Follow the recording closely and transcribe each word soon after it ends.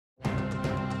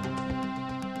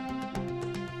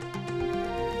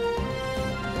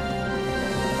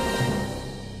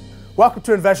Welcome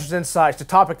to Investors Insights. The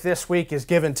topic this week is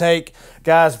give and take.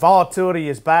 Guys, volatility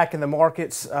is back in the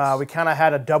markets. We kind of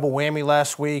had a double whammy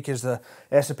last week as the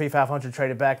S&P 500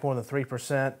 traded back more than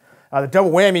 3%. The double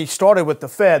whammy started with the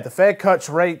Fed. The Fed cuts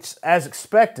rates as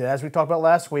expected. As we talked about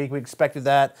last week, we expected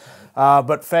that.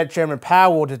 But Fed Chairman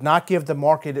Powell did not give the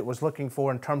market it was looking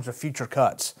for in terms of future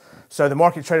cuts. So the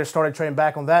market traders started trading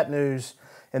back on that news.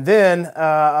 And then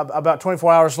about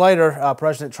 24 hours later,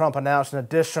 President Trump announced an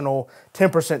additional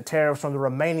 10% tariffs on the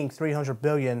remaining $300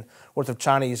 billion worth of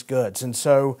Chinese goods. And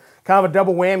so kind of a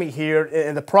double whammy here.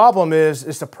 And the problem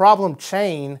is the problem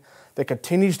chain that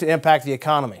continues to impact the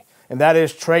economy. And that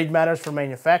is trade matters for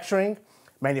manufacturing,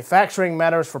 manufacturing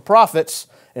matters for profits,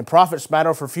 and profits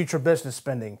matter for future business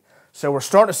spending. So we're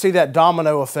starting to see that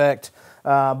domino effect.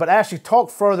 But actually talk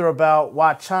further about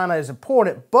why China is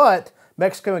important, but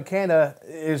Mexico and Canada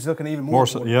is looking even more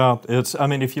so, yeah, I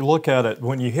mean, if you look at it,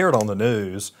 when you hear it on the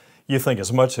news, you think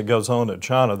as much that goes on in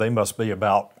China, they must be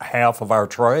about half of our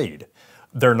trade.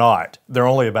 They're not. They're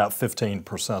only about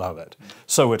 15% of it.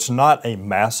 So it's not a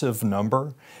massive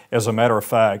number. As a matter of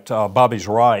fact, Bobby's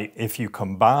right. If you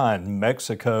combine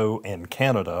Mexico and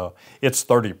Canada, it's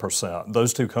 30%.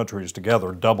 Those two countries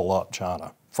together double up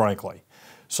China, frankly.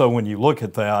 So when you look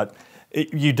at that,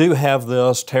 you do have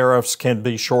this. Tariffs can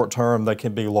be short-term, they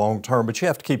can be long-term, but you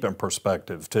have to keep in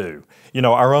perspective too. You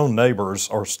know, our own neighbors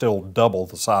are still double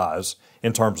the size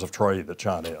in terms of trade that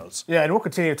China is. Yeah, and we'll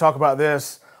continue to talk about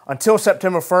this. Until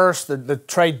September 1st, the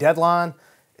trade deadline,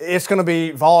 it's going to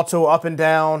be volatile up and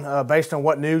down based on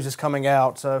what news is coming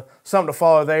out. So something to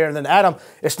follow there. And then, Adam,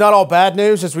 it's not all bad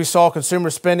news as we saw consumer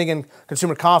spending and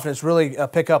consumer confidence really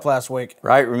pick up last week.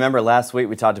 Right. Remember last week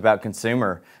we talked about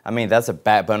consumer. I mean, that's a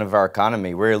backbone of our economy.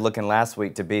 We were looking last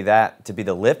week to be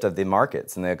the lift of the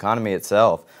markets and the economy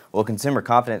itself. Well, consumer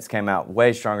confidence came out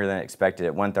way stronger than expected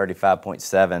at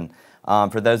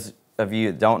 135.7. For those of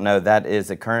you that don't know, that is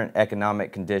the current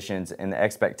economic conditions and the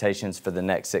expectations for the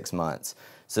next 6 months.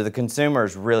 So the consumer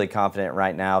is really confident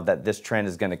right now that this trend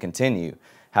is going to continue.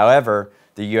 However,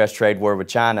 the U.S. trade war with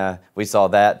China, we saw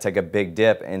that take a big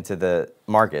dip into the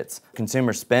markets.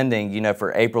 Consumer spending, you know,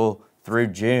 for April through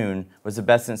June was the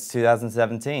best since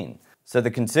 2017. So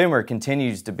the consumer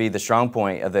continues to be the strong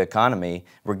point of the economy.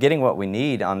 We're getting what we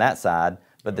need on that side,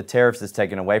 but the tariffs is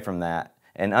taken away from that.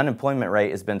 And unemployment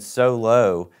rate has been so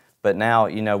low. But now,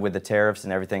 you know, with the tariffs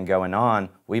and everything going on,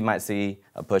 we might see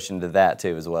a push into that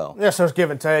too as well. Yeah, so it's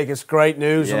give and take. It's great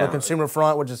news on the consumer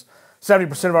front, which is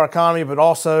 70% of our economy, but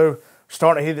also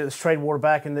starting to hit this trade war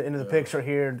back into the picture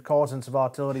here and causing some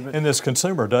volatility. And this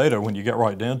consumer data, when you get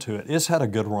right down to it, it's had a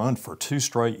good run for 2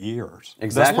 straight years.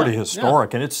 Exactly. That's pretty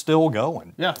historic, and it's still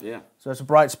going. Yeah. So it's a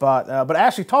bright spot. But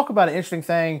actually, talk about an interesting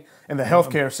thing in the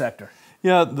healthcare sector.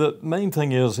 Yeah, the main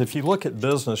thing is if you look at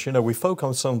business, you know, we focus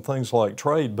on some things like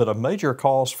trade, but a major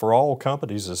cost for all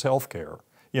companies is healthcare,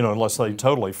 you know, unless they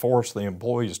totally force the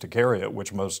employees to carry it,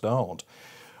 which most don't.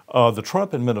 The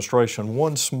Trump administration,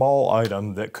 one small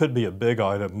item that could be a big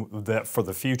item that for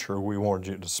the future we wanted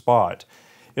you to spot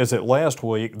is that last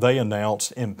week they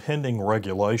announced impending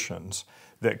regulations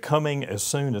that coming as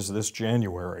soon as this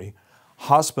January,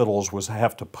 hospitals would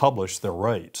have to publish their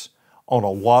rates on a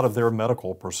lot of their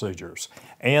medical procedures.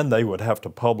 And they would have to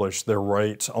publish their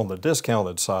rates on the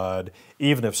discounted side,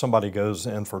 even if somebody goes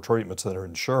in for treatments that are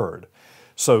insured.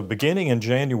 So beginning in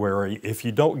January, if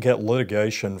you don't get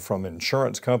litigation from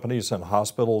insurance companies and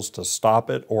hospitals to stop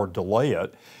it or delay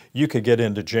it, you could get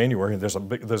into January and there's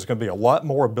going to be a lot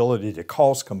more ability to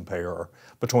cost compare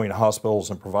between hospitals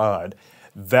and provide.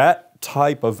 That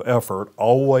type of effort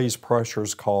always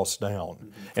pressures costs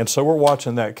down. And so we're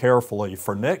watching that carefully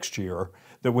for next year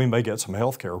that we may get some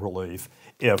healthcare relief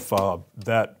if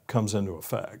that comes into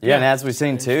effect. Yeah, and as we've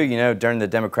seen too, you know, during the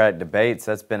Democratic debates,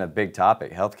 that's been a big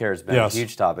topic. Healthcare has been a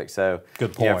huge topic. So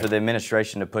good point. You know, for the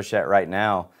administration to push that right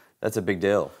now, that's a big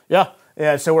deal.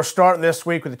 Yeah, so we're starting this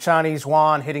week with the Chinese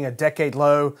yuan hitting a decade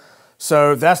low.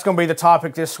 So that's going to be the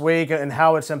topic this week and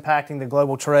how it's impacting the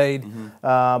global trade.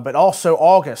 But also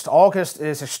August. August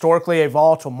is historically a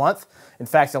volatile month. In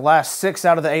fact, the last 6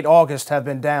 out of the 8 Augusts have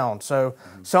been down. So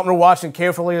something we're watching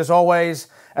carefully as always.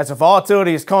 As the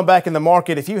volatility is coming back in the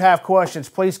market, if you have questions,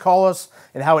 please call us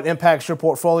and how it impacts your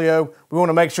portfolio. We want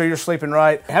to make sure you're sleeping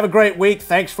right. Have a great week.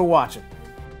 Thanks for watching.